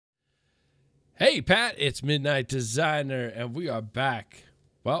Hey, Pat, it's Midnight Designer, and we are back.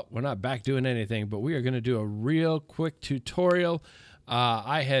 Well, we're not back doing anything, but we are going to do a real quick tutorial.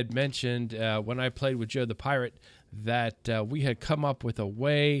 I had mentioned when I played with Joe the Pirate that we had come up with a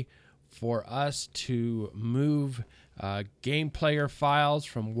way for us to move game player files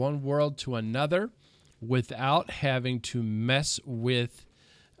from one world to another without having to mess with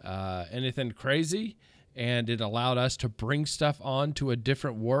anything crazy. And it allowed us to bring stuff onto a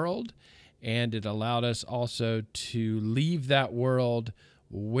different world. And it allowed us also to leave that world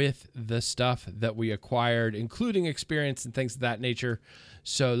with the stuff that we acquired, including experience and things of that nature.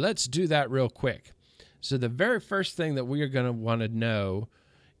 So let's do that real quick. So the very first thing that we are going to want to know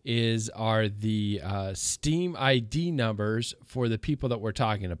are the Steam ID numbers for the people that we're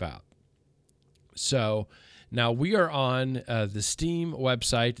talking about. So now we are on the Steam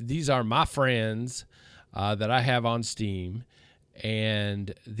website. These are my friends that I have on Steam.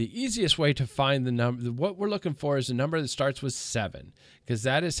 And the easiest way to find the number, what we're looking for is a number that starts with 7, because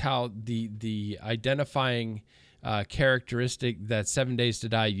that is how the identifying characteristic that 7 Days to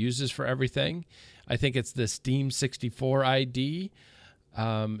Die uses for everything. I think it's the Steam 64 ID.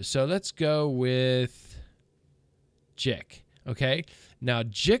 So let's go with Jick. Okay. Now,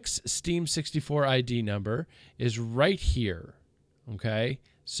 Jick's Steam 64 ID number is right here. Okay.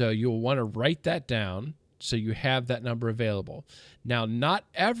 So you'll want to write that down, so you have that number available. Now, not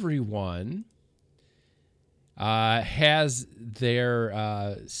everyone has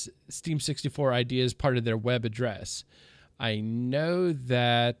their Steam 64 ID as part of their web address. I know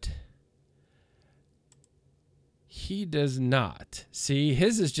that he does not. See,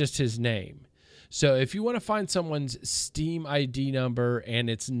 his is just his name. So if you want to find someone's Steam ID number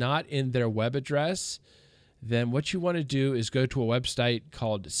and it's not in their web address, then what you want to do is go to a website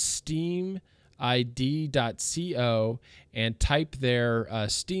called steamid.co and type their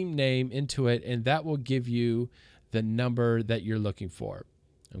Steam name into it, and that will give you the number that you're looking for.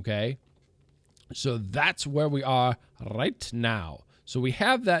 Okay, so that's where we are right now. So we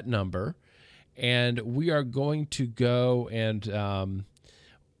have that number, and we are going to go and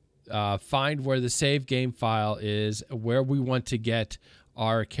find where the save game file is, where we want to get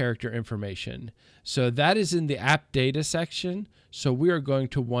our character information. So that is in the app data section. So we are going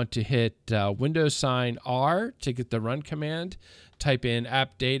to want to hit Windows sign R to get the run command, type in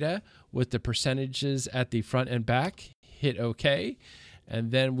app data with the percentages at the front and back, hit OK.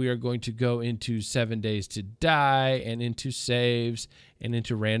 And then we are going to go into 7 Days to Die and into saves and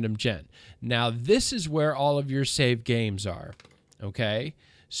into random gen. Now, this is where all of your save games are. Okay.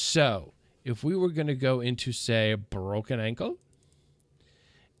 So if we were going to go into, say, Broken Ankle,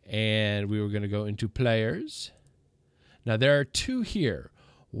 and we were going to go into players. Now, there are two here.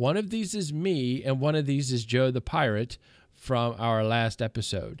 One of these is me, and one of these is Joe the Pirate from our last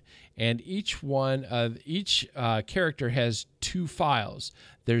episode. And each character has two files.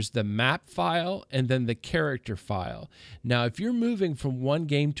 There's the map file and then the character file. Now, if you're moving from one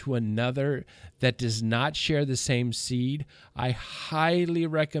game to another that does not share the same seed, I highly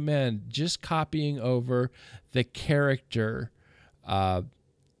recommend just copying over the character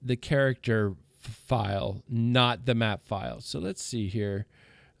file, not the map file. So let's see here.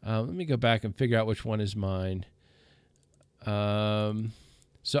 Let me go back and figure out which one is mine.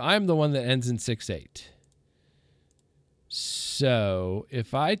 So I'm the one that ends in 6.8. So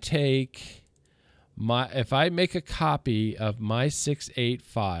if I make a copy of my 6.8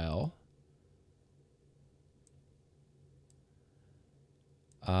 file,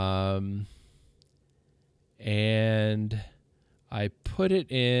 and I put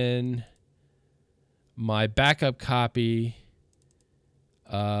it in my backup copy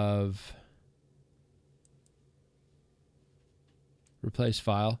of replace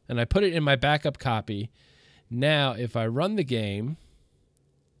file, and I put it in my backup copy. Now, if I run the game,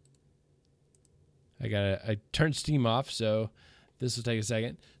 I turned Steam off, so this will take a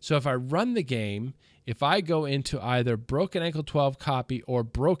second. So if I run the game, if I go into either Broken Ankle 12 copy or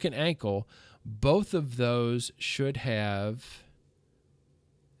Broken Ankle, both of those should have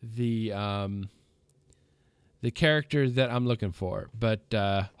the character that I'm looking for. But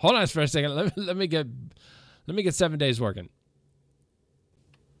hold on for a second. Let me get 7 days working.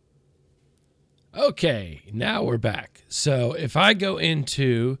 Okay, now we're back. So if I go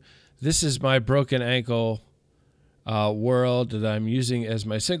into, this is my Broken Ankle world that I'm using as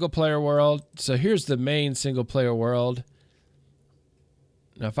my single player world. So here's the main single player world.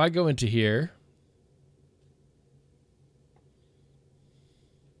 Now if I go into here,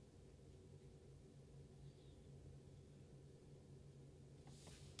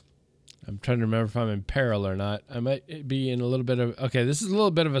 I'm trying to remember if I'm in peril or not. I might be in a little bit of, okay, this is a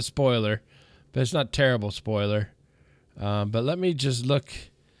little bit of a spoiler, but it's not terrible spoiler. But let me just look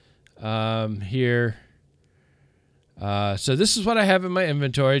here. So this is what I have in my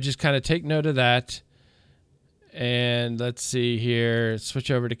inventory. Just kind of take note of that. And let's see here. Switch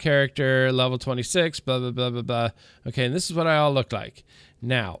over to character, level 26, blah, blah, blah, blah, blah. Okay, and this is what I all look like.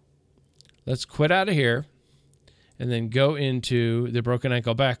 Now, let's quit out of here and then go into the broken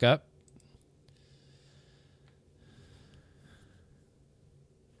ankle backup.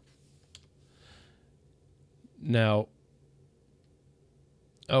 Now,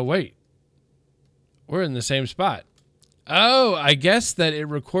 oh, wait. We're in the same spot. Oh, I guess that it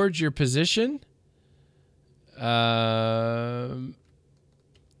records your position.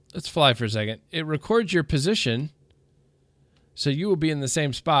 Let's fly for a second. It records your position, so you will be in the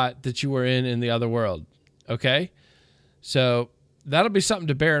same spot that you were in the other world. Okay? So that'll be something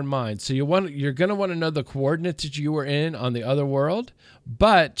to bear in mind. So you're going to want to know the coordinates that you were in on the other world.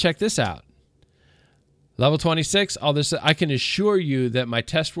 But check this out. Level 26, all this, I can assure you that my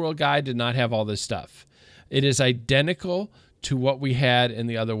test world guide did not have all this stuff. It is identical to what we had in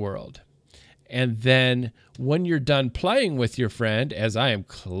the other world. And then when you're done playing with your friend, as I am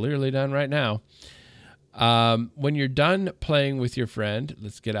clearly done right now, when you're done playing with your friend,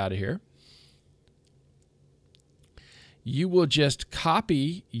 let's get out of here. You will just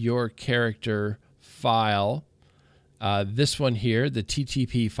copy your character file, this one here, the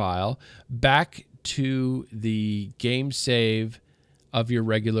TTP file, back to the game save of your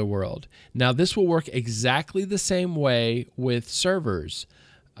regular world. Now, this will work exactly the same way with servers.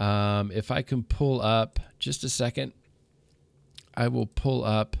 If I can pull up, just a second, I will pull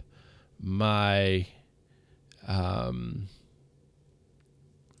up my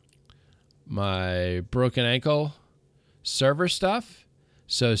my broken ankle server stuff.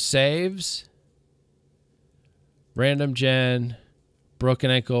 So saves, random gen, broken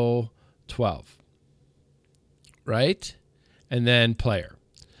ankle 12, right? And then player.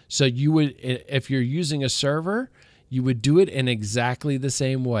 So you would, if you're using a server, you would do it in exactly the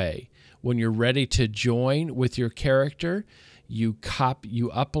same way. When you're ready to join with your character, you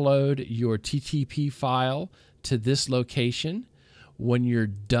upload your TTP file to this location. When you're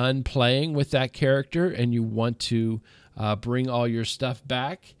done playing with that character and you want to bring all your stuff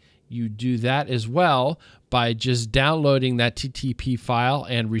back, you do that as well by just downloading that TTP file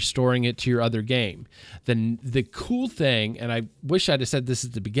and restoring it to your other game. Then the cool thing, and I wish I'd have said this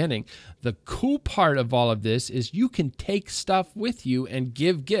at the beginning, the cool part of all of this is you can take stuff with you and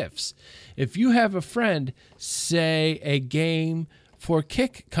give gifts. If you have a friend, say a game for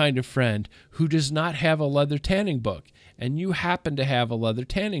kick kind of friend who does not have a leather tanning book, and you happen to have a leather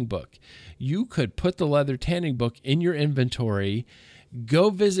tanning book, you could put the leather tanning book in your inventory, go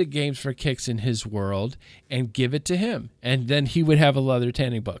visit Games for Kicks in his world, and give it to him. And then he would have a leather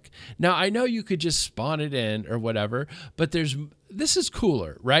tanning book. Now, I know you could just spawn it in or whatever, but this is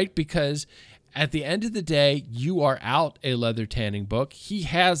cooler, right? Because at the end of the day, you are out a leather tanning book. He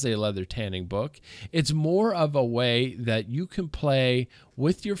has a leather tanning book. It's more of a way that you can play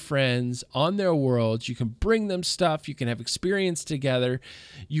with your friends on their worlds. You can bring them stuff. You can have experience together.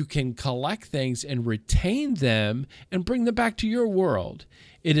 You can collect things and retain them and bring them back to your world.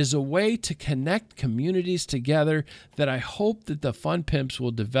 It is a way to connect communities together that I hope that the Fun Pimps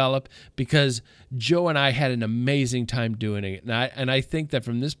will develop, because Joe and I had an amazing time doing it. And I think that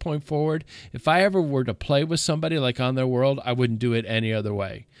from this point forward, if I ever were to play with somebody like on their world, I wouldn't do it any other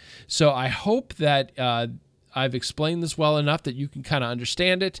way. So I hope that I've explained this well enough that you can kind of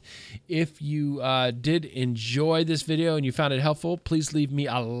understand it. If you did enjoy this video and you found it helpful, please leave me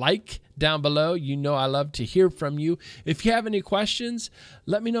a like down below. You know I love to hear from you. If you have any questions,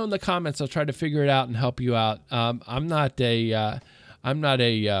 let me know in the comments. I'll try to figure it out and help you out. I'm not a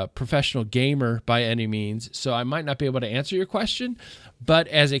professional gamer by any means, so I might not be able to answer your question, but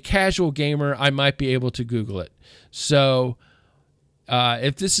as a casual gamer, I might be able to Google it. So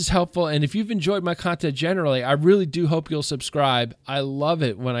if this is helpful, and if you've enjoyed my content generally, I really do hope you'll subscribe. I love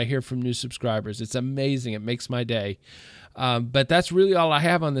it when I hear from new subscribers. It's amazing. It makes my day. But that's really all I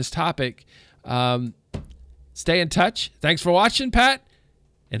have on this topic. Stay in touch. Thanks for watching, Pat,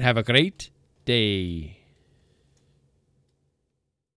 and have a great day.